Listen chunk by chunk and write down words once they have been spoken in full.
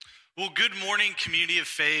Well, good morning, community of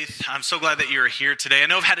faith. I'm so glad that you're here today. I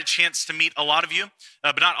know I've had a chance to meet a lot of you,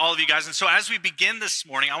 but not all of you guys. And so as we begin this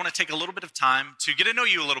morning, I want to take a little bit of time to get to know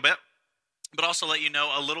you a little bit, but also let you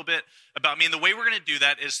know a little bit about me. And the way we're going to do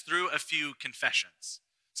that is through a few confessions.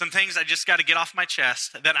 Some things I just got to get off my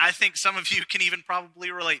chest that I think some of you can even probably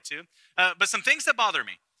relate to, but some things that bother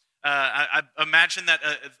me. I imagine that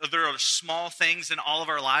there are small things in all of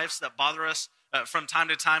our lives that bother us from time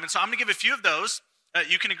to time. And so I'm going to give a few of those.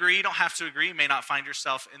 You can agree, you don't have to agree. You may not find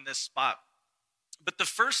yourself in this spot. But the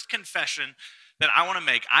first confession that I want to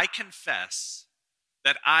make, I confess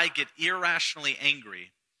that I get irrationally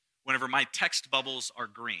angry whenever my text bubbles are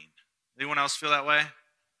green. Anyone else feel that way?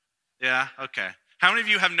 Yeah? Okay. How many of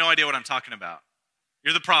you have no idea what I'm talking about?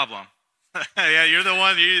 You're the problem. Yeah, you're the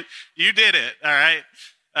one. You did it, all right?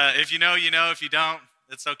 If you know, you know. If you don't,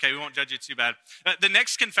 it's okay. We won't judge you too bad. The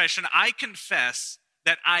next confession, I confess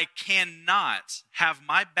that I cannot have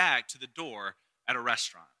my back to the door at a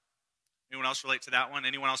restaurant. Anyone else relate to that one?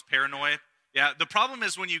 Anyone else paranoid? Yeah, the problem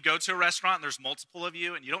is when you go to a restaurant and there's multiple of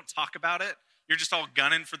you and you don't talk about it, you're just all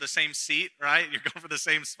gunning for the same seat, right? You're going for the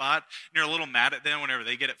same spot, and you're a little mad at them whenever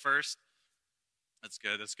they get it first. That's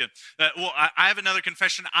good, that's good. I have another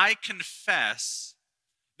confession. I confess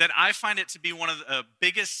that I find it to be one of the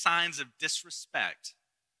biggest signs of disrespect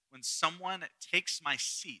when someone takes my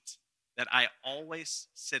seat that I always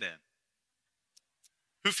sit in.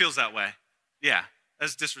 Who feels that way? Yeah,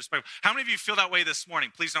 that's disrespectful. How many of you feel that way this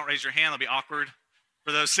morning? Please don't raise your hand. It'll be awkward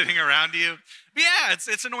for those sitting around you. But yeah,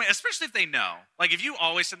 it's annoying, especially if they know. Like if you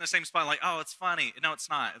always sit in the same spot, like, oh, it's funny. No, it's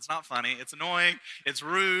not. It's not funny. It's annoying. It's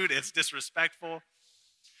rude. It's disrespectful.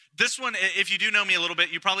 This one, if you do know me a little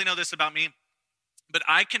bit, you probably know this about me, but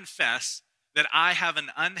I confess that I have an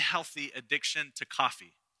unhealthy addiction to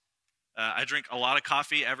coffee. I drink a lot of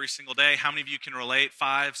coffee every single day. How many of you can relate?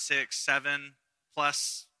 5, 6, 7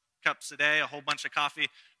 plus cups a day, a whole bunch of coffee.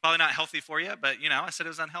 Probably not healthy for you, but I said it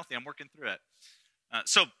was unhealthy. I'm working through it.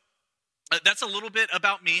 So that's a little bit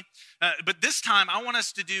about me. But this time I want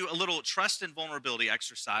us to do a little trust and vulnerability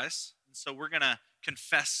exercise. And so we're going to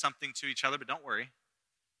confess something to each other, but don't worry.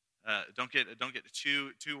 Don't get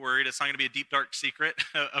too worried. It's not going to be a deep, dark secret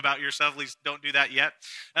about yourself. At least don't do that yet.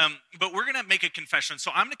 But we're going to make a confession.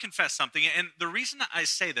 So I'm going to confess something. And the reason I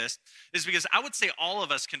say this is because I would say all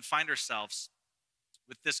of us can find ourselves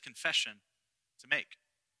with this confession to make.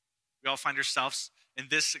 We all find ourselves in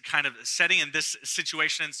this kind of setting, in this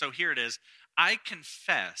situation. So here it is. I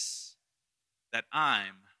confess that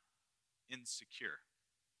I'm insecure.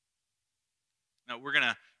 Now we're going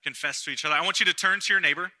to confess to each other. I want you to turn to your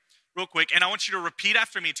neighbor real quick, and I want you to repeat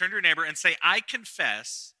after me. Turn to your neighbor and say, I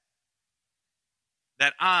confess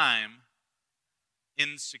that I'm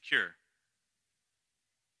insecure.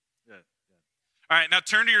 Good. All right, now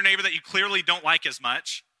turn to your neighbor that you clearly don't like as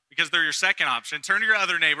much because they're your second option. Turn to your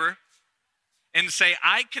other neighbor and say,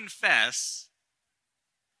 I confess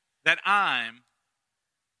that I'm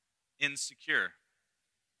insecure.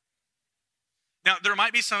 Now, there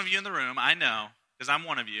might be some of you in the room, I know, because I'm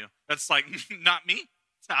one of you, that's like, not me.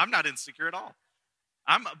 I'm not insecure at all.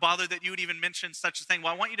 I'm bothered that you would even mention such a thing.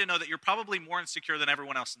 Well, I want you to know that you're probably more insecure than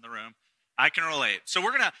everyone else in the room. I can relate. So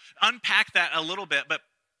we're going to unpack that a little bit. But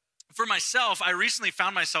for myself, I recently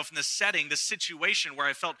found myself in this setting, this situation where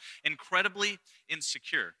I felt incredibly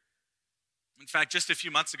insecure. In fact, just a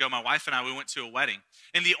few months ago, my wife and I, we went to a wedding.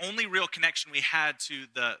 And the only real connection we had to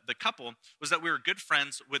the couple was that we were good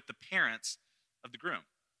friends with the parents of the groom.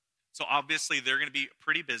 So obviously they're going to be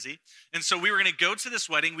pretty busy. And so we were going to go to this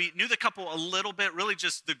wedding. We knew the couple a little bit, really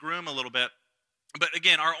just the groom a little bit. But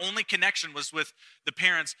again, our only connection was with the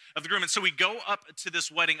parents of the groom. And so we go up to this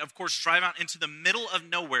wedding, of course, drive out into the middle of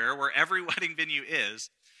nowhere where every wedding venue is.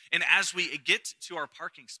 And as we get to our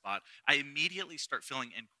parking spot, I immediately start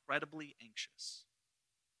feeling incredibly anxious.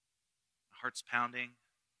 My heart's pounding.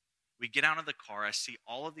 We get out of the car. I see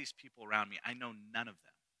all of these people around me. I know none of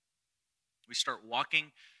them. We start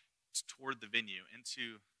walking toward the venue,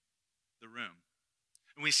 into the room.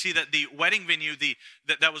 And we see that the wedding venue,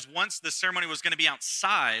 that was once the ceremony was going to be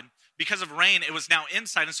outside, because of rain, it was now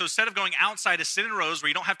inside. And so instead of going outside to sit in rows where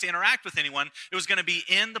you don't have to interact with anyone, it was going to be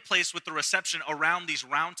in the place with the reception around these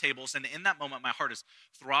round tables. And in that moment, my heart is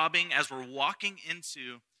throbbing as we're walking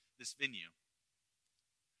into this venue.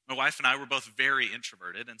 My wife and I were both very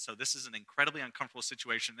introverted, and so this is an incredibly uncomfortable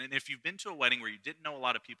situation. And if you've been to a wedding where you didn't know a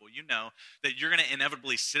lot of people, you know that you're going to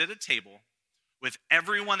inevitably sit at a table with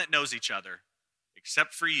everyone that knows each other,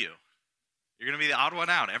 except for you. You're going to be the odd one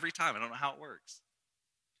out every time. I don't know how it works.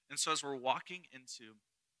 And so as we're walking into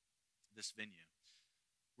this venue,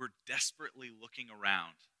 we're desperately looking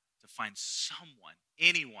around to find someone,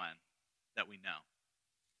 anyone that we know.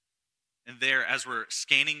 there, as we're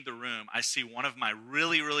scanning the room, I see one of my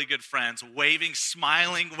really, really good friends waving,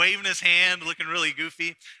 smiling, waving his hand, looking really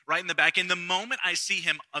goofy, right in the back. And the moment I see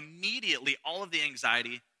him, immediately all of the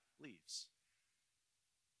anxiety leaves.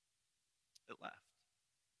 It left.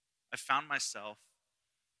 I found myself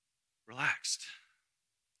relaxed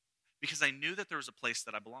because I knew that there was a place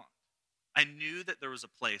that I belonged. I knew that there was a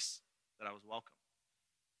place that I was welcome.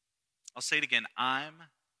 I'll say it again. I'm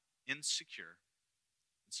insecure,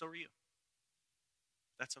 and so are you.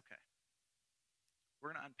 That's okay. We're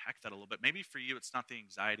going to unpack that a little bit. Maybe for you, it's not the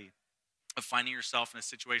anxiety of finding yourself in a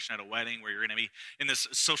situation at a wedding where you're going to be in this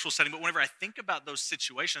social setting. But whenever I think about those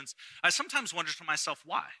situations, I sometimes wonder to myself,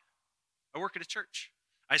 why? I work at a church.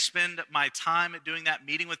 I spend my time doing that,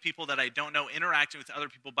 meeting with people that I don't know, interacting with other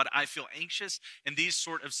people, but I feel anxious in these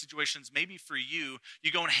sort of situations. Maybe for you,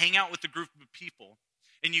 you go and hang out with a group of people,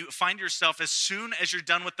 and you find yourself, as soon as you're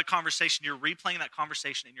done with the conversation, you're replaying that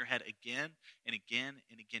conversation in your head again and again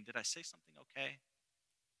and again. Did I say something okay?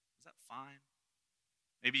 Was that fine?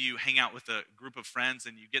 Maybe you hang out with a group of friends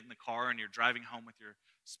and you get in the car and you're driving home with your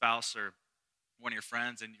spouse or one of your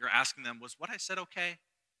friends and you're asking them, was what I said okay?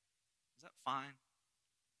 Is that fine?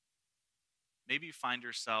 Maybe you find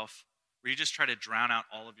yourself where you just try to drown out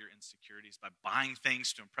all of your insecurities by buying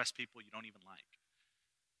things to impress people you don't even like.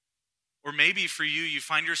 Or maybe for you, you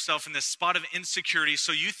find yourself in this spot of insecurity,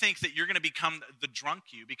 so you think that you're going to become the drunk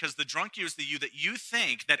you, because the drunk you is the you that you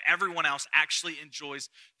think that everyone else actually enjoys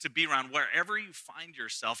to be around. Wherever you find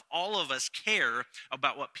yourself, all of us care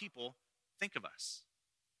about what people think of us.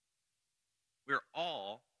 We're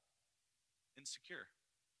all insecure.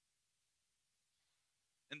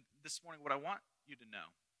 And this morning, what I want you to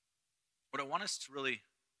know, what I want us to really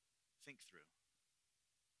think through,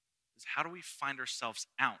 is how do we find ourselves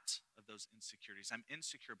out of those insecurities? I'm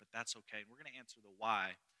insecure, but that's okay. And we're going to answer the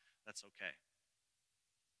why that's okay.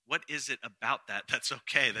 What is it about that that's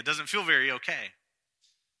okay? That doesn't feel very okay.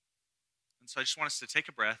 And so I just want us to take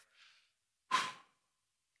a breath.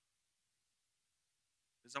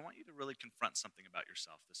 Because I want you to really confront something about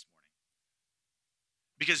yourself this morning.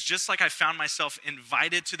 Because just like I found myself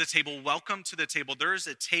invited to the table, welcome to the table, there is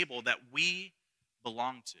a table that we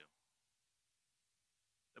belong to,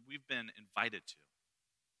 that we've been invited to.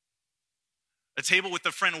 A table with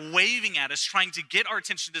a friend waving at us, trying to get our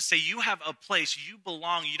attention to say, you have a place, you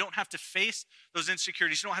belong. You don't have to face those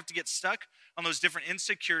insecurities. You don't have to get stuck on those different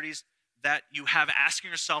insecurities that you have,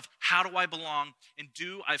 asking yourself, how do I belong and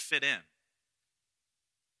do I fit in?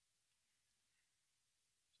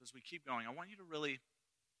 So as we keep going, I want you to really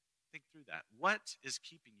think through that. What is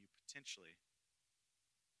keeping you potentially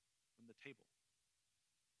from the table?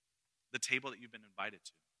 The table that you've been invited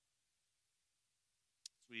to.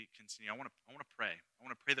 As we continue, I want to pray. I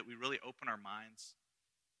want to pray that we really open our minds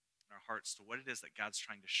and our hearts to what it is that God's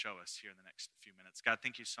trying to show us here in the next few minutes. God,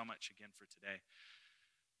 thank you so much again for today.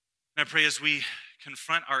 And I pray as we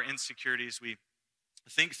confront our insecurities, we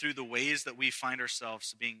think through the ways that we find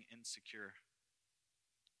ourselves being insecure.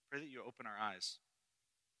 Pray that you open our eyes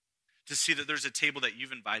to see that there's a table that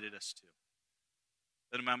you've invited us to.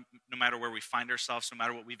 That no matter where we find ourselves, no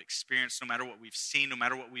matter what we've experienced, no matter what we've seen, no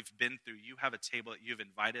matter what we've been through, you have a table that you've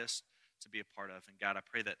invited us to be a part of. And God, I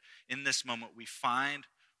pray that in this moment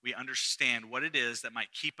we understand what it is that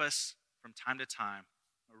might keep us from time to time,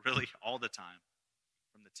 or really all the time,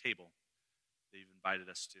 from the table that you've invited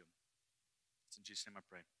us to. It's in Jesus' name I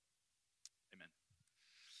pray. Amen.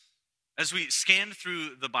 As we scan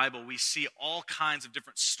through the Bible, we see all kinds of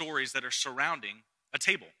different stories that are surrounding a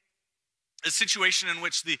table. A situation in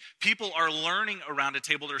which the people are learning around a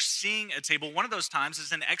table, they're seeing a table. One of those times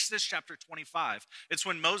is in Exodus chapter 25. It's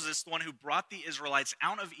when Moses, the one who brought the Israelites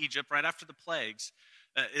out of Egypt right after the plagues,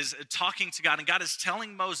 is talking to God. And God is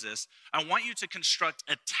telling Moses, I want you to construct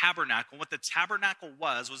a tabernacle. What the tabernacle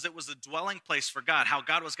was it was a dwelling place for God, how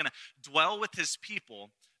God was going to dwell with his people,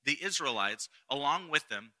 the Israelites, along with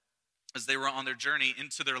them as they were on their journey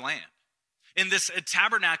into their land. In this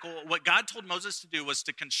tabernacle, what God told Moses to do was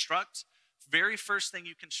to construct. Very first thing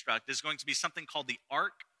you construct is going to be something called the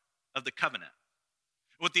Ark of the Covenant.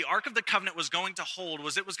 What the Ark of the Covenant was going to hold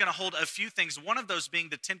was it was going to hold a few things, one of those being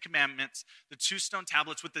the 10 Commandments, the 2 stone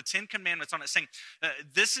tablets with the 10 Commandments on it, saying,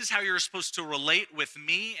 this is how you're supposed to relate with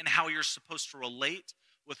me and how you're supposed to relate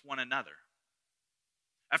with one another.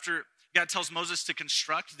 After God tells Moses to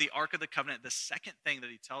construct the Ark of the Covenant, the second thing that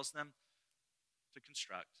he tells them to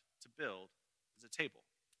construct, to build, is a table.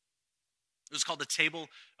 It was called the table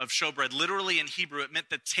of showbread. Literally in Hebrew, it meant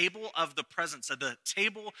the table of the presence, the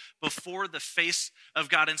table before the face of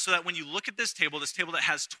God. And so that when you look at this table that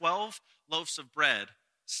has 12 loaves of bread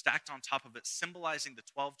stacked on top of it, symbolizing the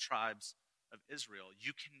 12 tribes of Israel,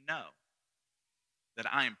 you can know that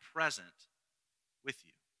I am present with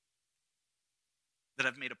you, that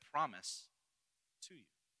I've made a promise to you.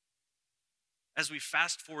 As we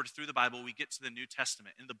fast forward through the Bible, we get to the New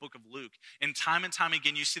Testament in the book of Luke. And time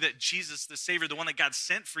again, you see that Jesus, the Savior, the one that God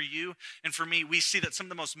sent for you and for me, we see that some of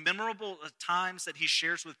the most memorable times that he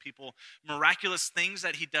shares with people, miraculous things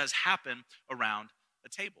that he does happen around a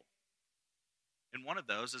table. And one of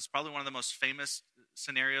those is probably one of the most famous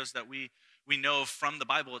scenarios that we know from the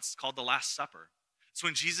Bible. It's called the Last Supper. It's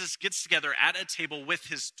when Jesus gets together at a table with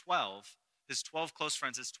his 12 close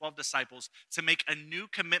friends, his 12 disciples, to make a new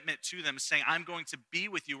commitment to them, saying, I'm going to be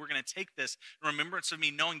with you. We're going to take this in remembrance of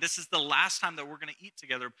me, knowing this is the last time that we're going to eat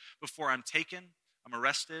together before I'm taken, I'm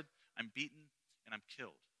arrested, I'm beaten, and I'm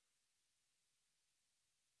killed.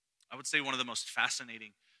 I would say one of the most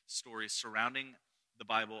fascinating stories surrounding the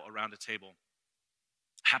Bible around a table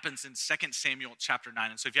happens in 2 Samuel chapter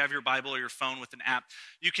 9. And so if you have your Bible or your phone with an app,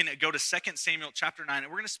 you can go to 2 Samuel chapter 9, and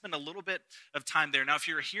we're going to spend a little bit of time there. Now, if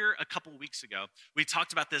you were here a couple weeks ago, we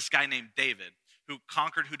talked about this guy named David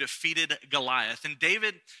who defeated Goliath. And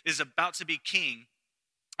David is about to be king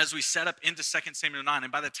as we set up into 2 Samuel 9.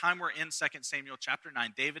 And by the time we're in 2 Samuel chapter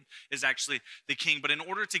 9, David is actually the king. But in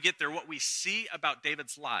order to get there, what we see about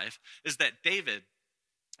David's life is that David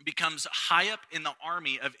becomes high up in the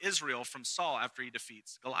army of Israel from Saul after he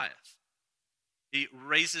defeats Goliath. He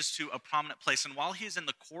raises to a prominent place. And while he's in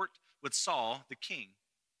the court with Saul, the king,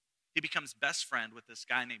 he becomes best friend with this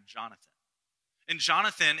guy named Jonathan. And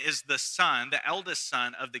Jonathan is the eldest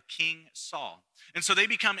son of the king Saul. And so they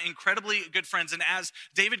become incredibly good friends. And as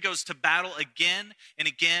David goes to battle again and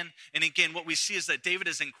again and again, what we see is that David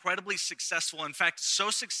is incredibly successful. In fact, so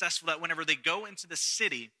successful that whenever they go into the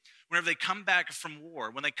city, whenever they come back from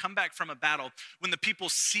war, when they come back from a battle, when the people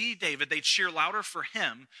see David, they cheer louder for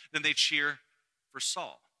him than they cheer for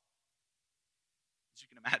Saul. As you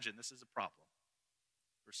can imagine, this is a problem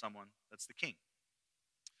for someone that's the king.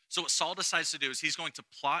 So what Saul decides to do is he's going to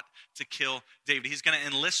plot to kill David. He's going to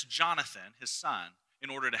enlist Jonathan, his son, in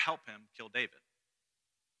order to help him kill David.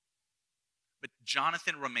 But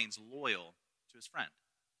Jonathan remains loyal to his friend.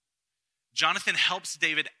 Jonathan helps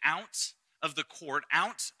David out of the court,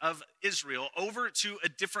 out of Israel, over to a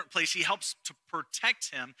different place. He helps to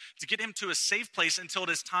protect him, to get him to a safe place until it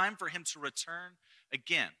is time for him to return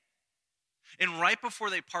again. And right before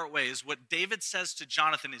they part ways, what David says to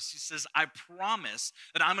Jonathan is, he says, I promise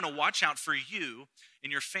that I'm going to watch out for you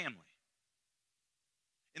and your family.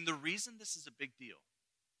 And the reason this is a big deal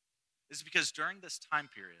is because during this time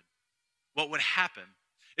period, what would happen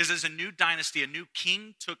is as a new dynasty, a new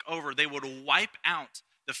king took over, they would wipe out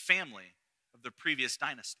the family of the previous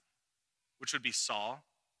dynasty, which would be Saul,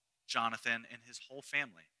 Jonathan, and his whole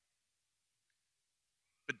family.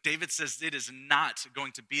 But David says it is not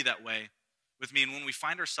going to be that way with me. And when we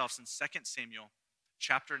find ourselves in 2 Samuel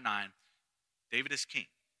chapter 9, David is king.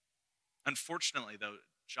 Unfortunately, though,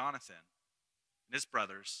 Jonathan and his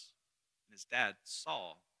brothers and his dad,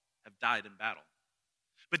 Saul, have died in battle.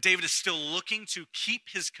 But David is still looking to keep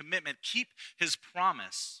his commitment, keep his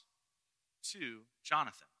promise to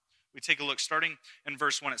Jonathan. We take a look, starting in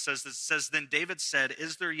verse 1, it says, Then David said,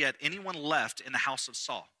 Is there yet anyone left in the house of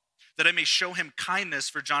Saul, that I may show him kindness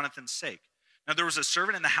for Jonathan's sake? Now there was a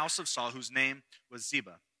servant in the house of Saul whose name was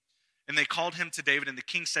Ziba. And they called him to David, and the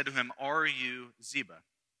king said to him, Are you Ziba?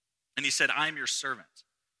 And he said, I am your servant.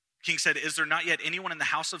 The king said, Is there not yet anyone in the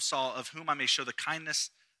house of Saul of whom I may show the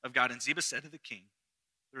kindness of God? And Ziba said to the king,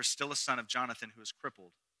 There is still a son of Jonathan who is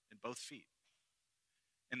crippled in both feet.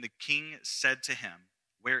 And the king said to him,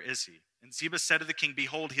 Where is he? And Ziba said to the king,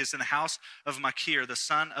 Behold, he is in the house of Machir, the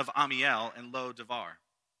son of Amiel, in Lo Devar.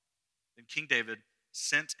 Then King David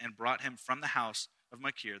sent and brought him from the house of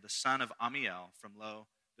Machir, the son of Amiel, from Lo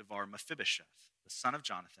Devar, Mephibosheth, the son of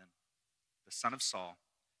Jonathan, the son of Saul,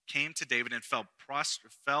 came to David and fell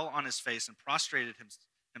on his face and prostrated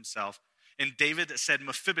himself. And David said,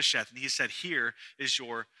 Mephibosheth, and he said, Here is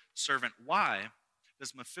your servant. Why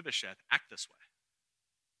does Mephibosheth act this way?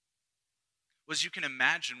 Well, as you can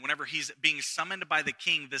imagine, whenever he's being summoned by the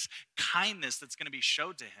king, this kindness that's going to be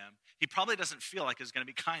showed to him, he probably doesn't feel like it's going to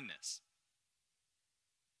be kindness.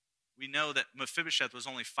 We know that Mephibosheth was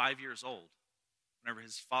only 5 years old whenever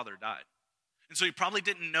his father died. And so he probably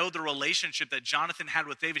didn't know the relationship that Jonathan had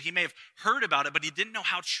with David. He may have heard about it, but he didn't know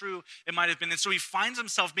how true it might have been. And so he finds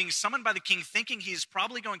himself being summoned by the king, thinking he's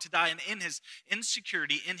probably going to die. And in his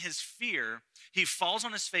insecurity, in his fear, he falls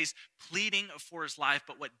on his face, pleading for his life.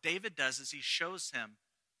 But what David does is he shows him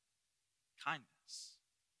kindness.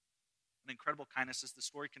 An incredible kindness as the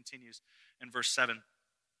story continues in verse 7.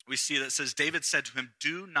 we see that it says, David said to him,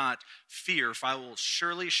 "Do not fear, for I will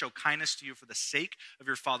surely show kindness to you for the sake of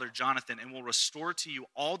your father Jonathan, and will restore to you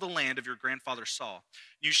all the land of your grandfather Saul.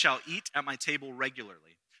 You shall eat at my table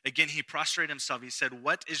regularly." Again, he prostrated himself. He said,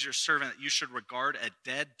 "What is your servant that you should regard a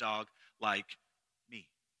dead dog like me?"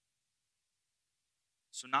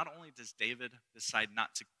 So not only does David decide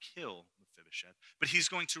not to kill Mephibosheth, but he's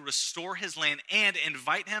going to restore his land and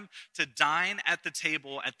invite him to dine at the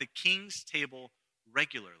table, at the king's table,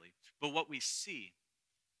 regularly. But what we see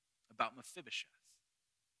about Mephibosheth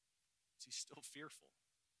is he's still fearful.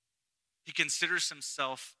 He considers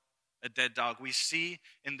himself a dead dog. We see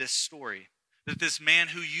in this story that this man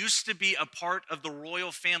who used to be a part of the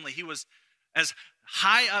royal family, he was as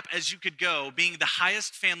high up as you could go, being the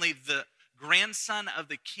highest family, the grandson of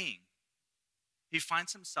the king. He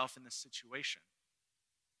finds himself in this situation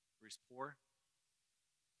where he's poor,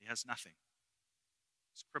 he has nothing,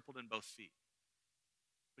 he's crippled in both feet.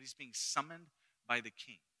 But he's being summoned by the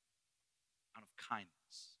king out of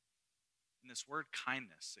kindness. And this word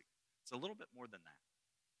kindness, it's a little bit more than that.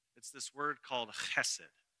 It's this word called chesed.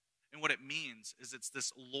 And what it means is it's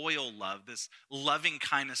this loyal love, this loving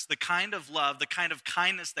kindness, the kind of love, the kind of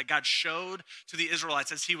kindness that God showed to the Israelites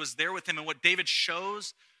as he was there with him. And what David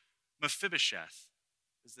shows Mephibosheth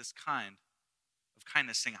is this kind of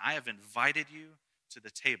kindness, saying, "I have invited you to the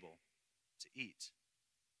table to eat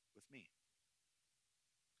with me."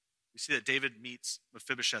 We see that David meets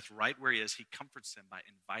Mephibosheth right where he is. He comforts him by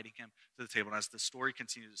inviting him to the table. And as the story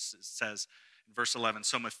continues, it says in verse 11,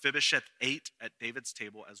 "So Mephibosheth ate at David's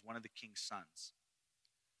table as one of the king's sons.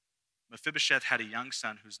 Mephibosheth had a young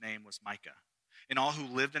son whose name was Micah. And all who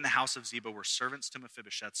lived in the house of Ziba were servants to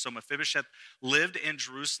Mephibosheth. So Mephibosheth lived in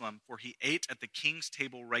Jerusalem, for he ate at the king's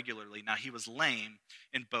table regularly. Now he was lame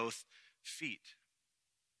in both feet."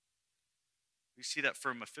 We see that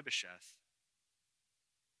for Mephibosheth,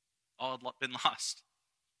 all had been lost.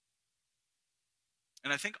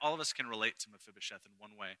 And I think all of us can relate to Mephibosheth in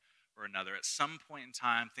one way or another. At some point in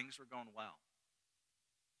time, things were going well.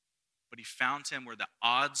 But he found him where the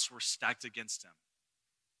odds were stacked against him,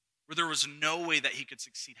 where there was no way that he could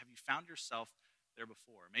succeed. Have you found yourself there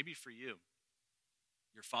before? Maybe for you,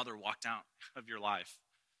 your father walked out of your life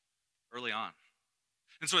early on.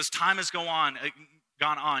 And so as time has gone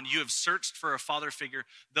on, you have searched for a father figure,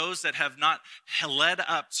 those that have not led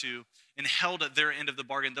up to and held at their end of the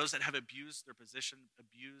bargain, those that have abused their position,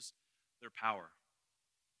 abused their power.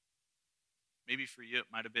 Maybe for you,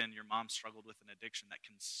 it might have been your mom struggled with an addiction that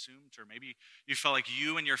consumed her. Maybe you felt like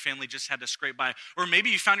you and your family just had to scrape by. Or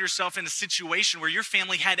maybe you found yourself in a situation where your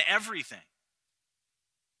family had everything.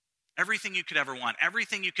 Everything you could ever want,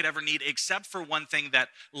 everything you could ever need, except for one thing,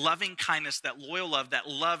 that loving kindness, that loyal love, that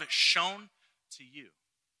love shown to you.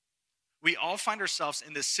 We all find ourselves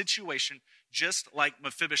in this situation just like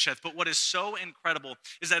Mephibosheth. But what is so incredible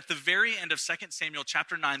is that at the very end of 2 Samuel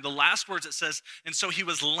chapter 9, the last words it says, "And so he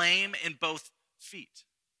was lame in both feet."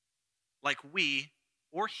 Like we,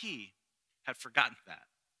 or he, had forgotten that.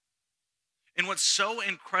 And what's so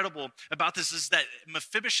incredible about this is that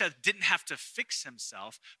Mephibosheth didn't have to fix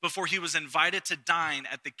himself before he was invited to dine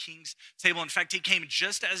at the king's table. In fact, he came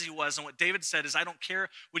just as he was. And what David said is, "I don't care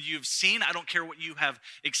what you've seen. I don't care what you have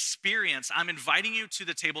experienced. I'm inviting you to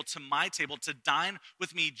the table, to my table, to dine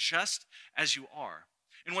with me just as you are."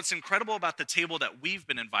 And what's incredible about the table that we've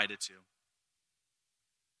been invited to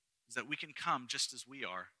is that we can come just as we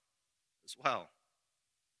are as well.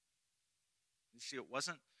 You see, it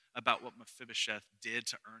wasn't about what Mephibosheth did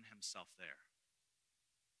to earn himself there.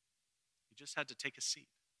 He just had to take a seat.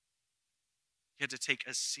 He had to take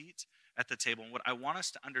a seat at the table. And what I want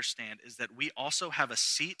us to understand is that we also have a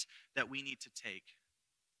seat that we need to take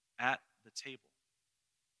at the table.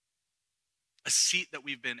 A seat that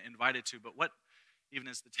we've been invited to. But what even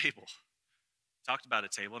is the table? We talked about a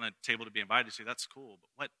table and a table to be invited to. That's cool. But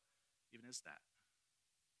what even is that?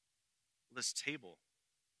 Well, this table,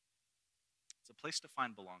 it's a place to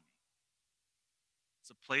find belonging. It's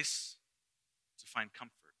a place to find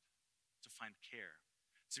comfort, to find care,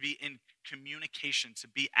 to be in communication, to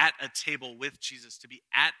be at a table with Jesus, to be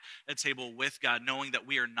at a table with God, knowing that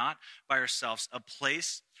we are not by ourselves, a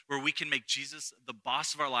place where we can make Jesus the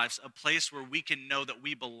boss of our lives, a place where we can know that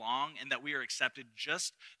we belong and that we are accepted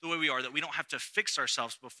just the way we are, that we don't have to fix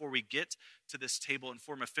ourselves before we get to this table. And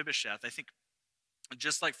for Mephibosheth, I think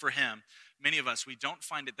just like for him, many of us, we don't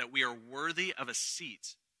find it that we are worthy of a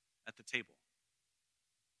seat at the table.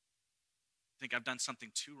 I think I've done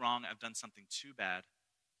something too wrong. I've done something too bad.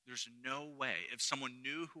 There's no way, if someone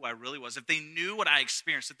knew who I really was, if they knew what I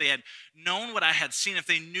experienced, if they had known what I had seen, if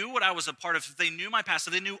they knew what I was a part of, if they knew my past,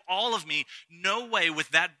 if they knew all of me, no way with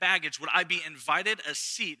that baggage would I be invited a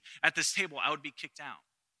seat at this table. I would be kicked out.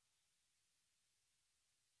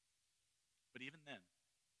 But even then,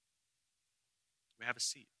 we have a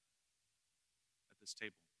seat at this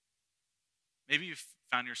table. Maybe you've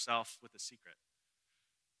found yourself with a secret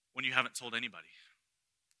when you haven't told anybody.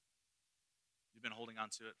 You've been holding on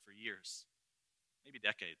to it for years, maybe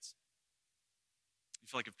decades. You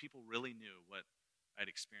feel like if people really knew what I'd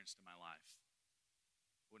experienced in my life,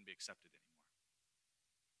 I wouldn't be accepted anymore.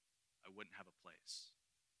 I wouldn't have a place.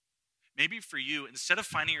 Maybe for you, instead of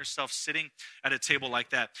finding yourself sitting at a table like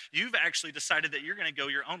that, you've actually decided that you're going to go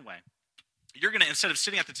your own way. You're going to, instead of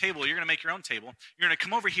sitting at the table, you're going to make your own table. You're going to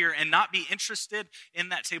come over here and not be interested in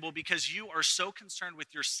that table because you are so concerned with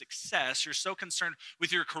your success, you're so concerned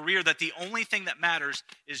with your career that the only thing that matters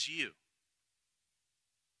is you.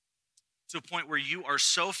 To a point where you are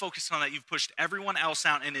so focused on that, you've pushed everyone else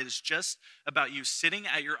out, and it is just about you sitting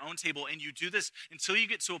at your own table. And you do this until you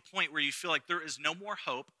get to a point where you feel like there is no more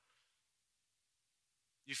hope.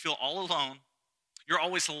 You feel all alone. You're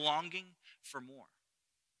always longing for more.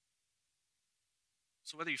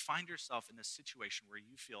 So whether you find yourself in this situation where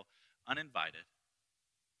you feel uninvited,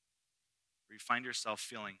 or you find yourself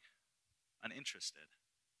feeling uninterested,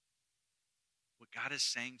 what God is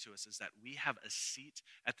saying to us is that we have a seat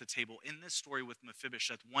at the table. In this story with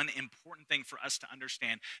Mephibosheth, one important thing for us to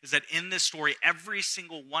understand is that in this story, every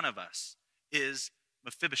single one of us is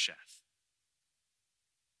Mephibosheth.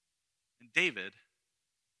 And David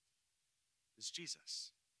is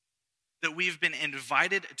Jesus. That we've been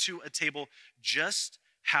invited to a table just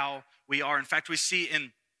how we are. In fact, we see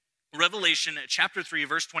in Revelation chapter 3,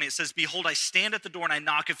 verse 20, it says, "Behold, I stand at the door and I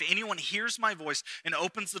knock. If anyone hears my voice and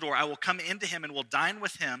opens the door, I will come into him and will dine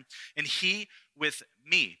with him and he with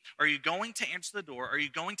me." Are you going to answer the door? Are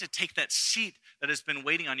you going to take that seat that has been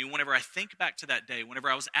waiting on you? Whenever I think back to that day,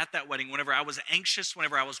 whenever I was at that wedding, whenever I was anxious,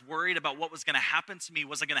 whenever I was worried about what was going to happen to me,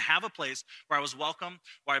 was I going to have a place where I was welcome,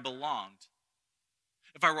 where I belonged?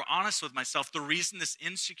 If I were honest with myself, the reason this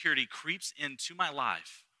insecurity creeps into my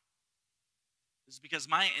life is because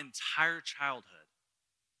my entire childhood,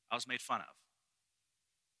 I was made fun of.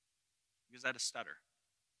 Because I had a stutter.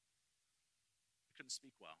 I couldn't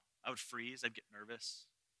speak well. I would freeze. I'd get nervous.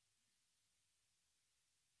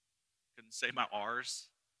 Couldn't say my R's.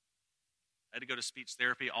 I had to go to speech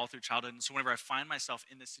therapy all through childhood. And so whenever I find myself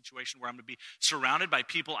in this situation where I'm going to be surrounded by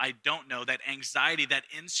people I don't know, that anxiety, that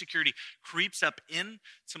insecurity creeps up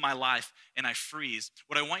into my life and I freeze.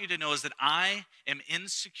 What I want you to know is that I am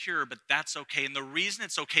insecure, but that's okay. And the reason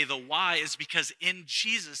it's okay, the why, is because in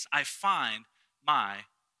Jesus I find my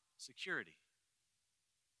security.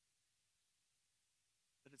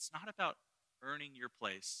 But it's not about earning your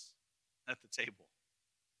place at the table.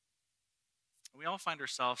 We all find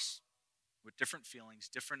ourselves with different feelings,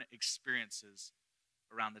 different experiences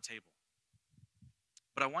around the table.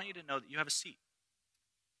 But I want you to know that you have a seat,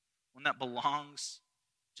 one that belongs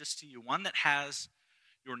just to you, one that has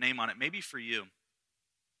your name on it. Maybe for you,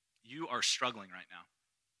 you are struggling right now,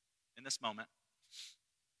 in this moment,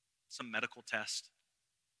 some medical test.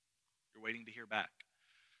 You're waiting to hear back.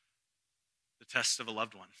 The test of a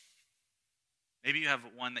loved one. Maybe you have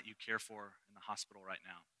one that you care for in the hospital right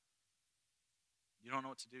now. You don't know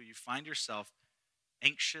what to do. You find yourself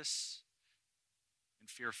anxious and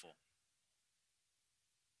fearful.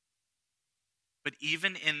 But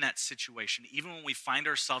even in that situation, even when we find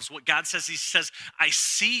ourselves, what God says, he says, "I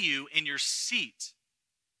see you in your seat."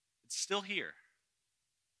 It's still here.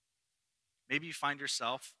 Maybe you find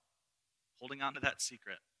yourself holding on to that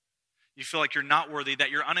secret. You feel like you're not worthy,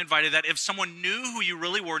 that you're uninvited, that if someone knew who you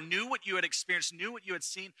really were, knew what you had experienced, knew what you had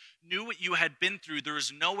seen, knew what you had been through, there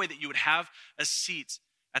is no way that you would have a seat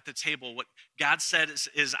at the table. What God said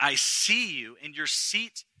is "I see you, and your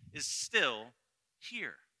seat is still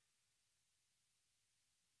here."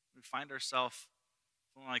 We find ourselves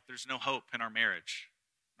feeling like there's no hope in our marriage,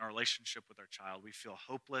 in our relationship with our child. We feel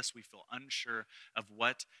hopeless. We feel unsure of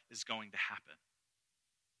what is going to happen.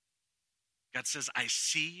 God says, "I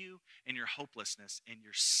see you in your hopelessness, and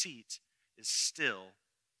your seat is still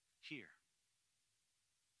here."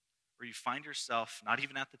 Or you find yourself not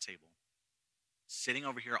even at the table, sitting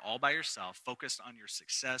over here all by yourself, focused on your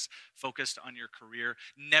success, focused on your career,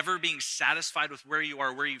 never being satisfied with where you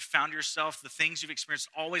are, where you found yourself, the things you've experienced,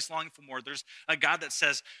 always longing for more. There's a God that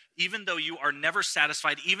says, even though you are never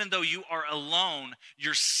satisfied, even though you are alone,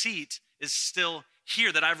 your seat is still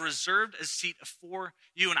here, that I've reserved a seat for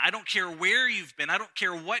you. And I don't care where you've been. I don't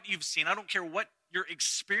care what you've seen. I don't care what your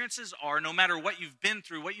experiences are, no matter what you've been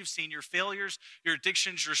through, what you've seen, your failures, your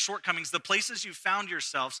addictions, your shortcomings, the places you've found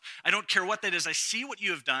yourselves, I don't care what that is. I see what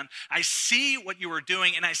you have done. I see what you are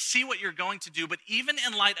doing, and I see what you're going to do. But even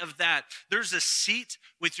in light of that, there's a seat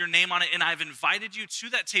with your name on it, and I've invited you to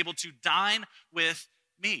that table to dine with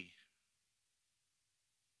me.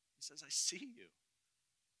 He says, I see you.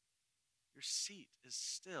 Your seat is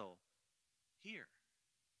still here,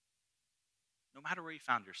 no matter where you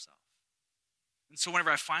found yourself. And so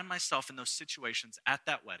whenever I find myself in those situations at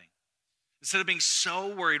that wedding, instead of being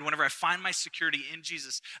so worried, whenever I find my security in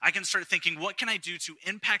Jesus, I can start thinking, what can I do to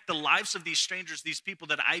impact the lives of these strangers, these people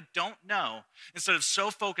that I don't know, instead of so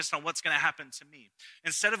focused on what's going to happen to me?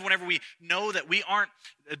 Instead of whenever we know that we aren't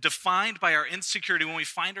defined by our insecurity, when we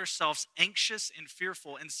find ourselves anxious and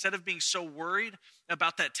fearful, instead of being so worried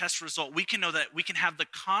about that test result, we can know that we can have the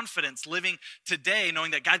confidence living today,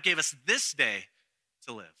 knowing that God gave us this day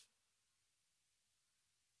to live.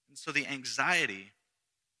 And so the anxiety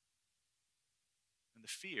and the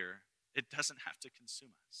fear, it doesn't have to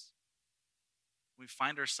consume us. We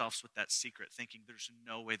find ourselves with that secret thinking there's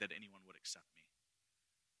no way that anyone would accept me.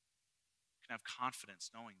 We can have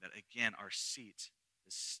confidence knowing that, again, our seat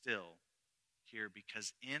is still here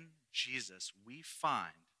because in Jesus we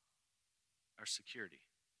find our security.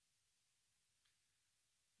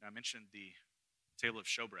 Now, I mentioned the table of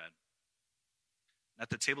showbread. At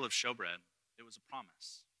the table of showbread, it was a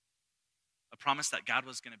promise that God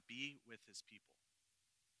was going to be with his people.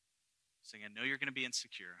 Saying, I know you're going to be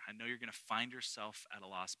insecure. I know you're going to find yourself at a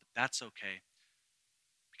loss, but that's okay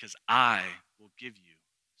because I will give you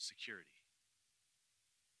security.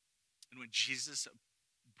 And when Jesus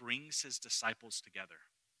brings his disciples together,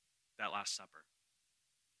 that Last Supper,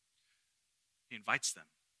 he invites them.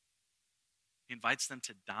 He invites them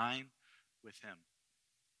to dine with him,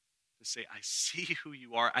 to say, I see who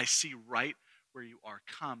you are. I see right where you are.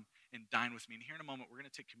 Come and dine with me. And here in a moment, we're going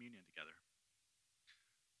to take communion together.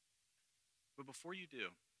 But before you do,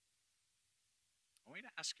 I want you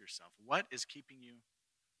to ask yourself, what is keeping you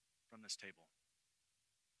from this table?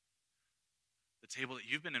 The table that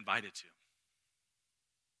you've been invited to.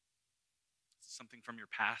 Is it something from your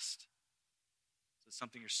past? Is it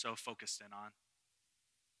something you're so focused in on?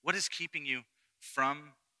 What is keeping you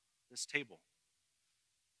from this table?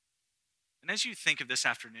 And as you think of this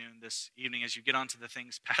afternoon, this evening, as you get onto the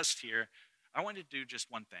things past here, I want you to do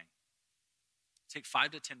just one thing. Take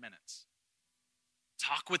 5 to 10 minutes.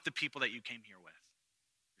 Talk with the people that you came here with,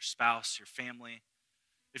 your spouse, your family.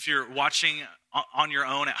 If you're watching on your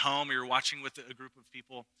own at home or you're watching with a group of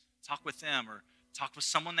people, talk with them or talk with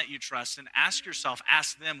someone that you trust and ask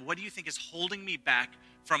them, what do you think is holding me back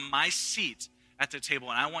from my seat at the table?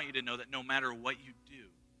 And I want you to know that no matter what you do,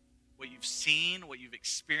 what you've seen, what you've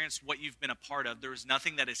experienced, what you've been a part of, there is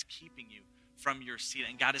nothing that is keeping you from your seat.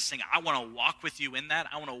 And God is saying, I want to walk with you in that.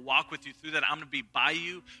 I want to walk with you through that. I'm going to be by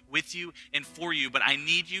you, with you, and for you. But I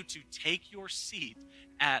need you to take your seat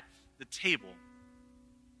at the table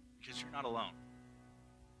because you're not alone.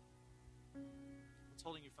 What's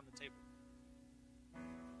holding you from the table?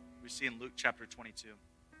 We see in Luke chapter 22. It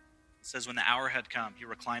says, when the hour had come, he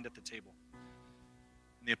reclined at the table.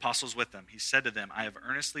 And the apostles with him. He said to them, I have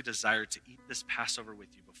earnestly desired to eat this Passover with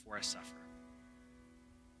you before I suffer.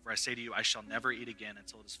 For I say to you, I shall never eat again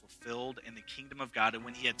until it is fulfilled in the kingdom of God. And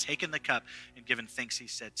when he had taken the cup and given thanks, he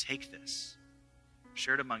said, take this,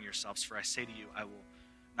 share it among yourselves. For I say to you, I will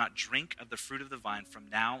not drink of the fruit of the vine from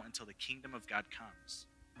now until the kingdom of God comes.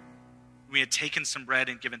 When he had taken some bread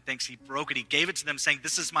and given thanks, he broke it. He gave it to them, saying,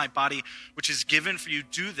 this is my body, which is given for you.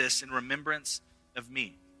 Do this in remembrance of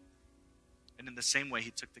me. And in the same way, he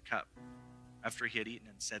took the cup after he had eaten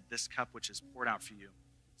and said, this cup which is poured out for you,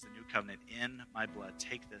 the new covenant in my blood.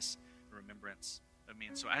 Take this in remembrance of me.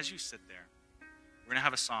 And so as you sit there, we're going to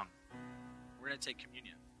have a song. We're going to take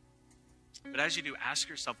communion. But as you do, ask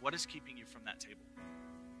yourself, what is keeping you from that table?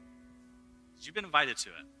 Because you've been invited to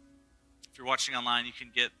it. If you're watching online, you can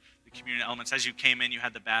get the communion elements. As you came in, you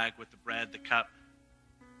had the bag with the bread, the cup.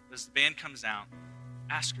 As the band comes out,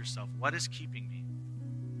 ask yourself, what is keeping me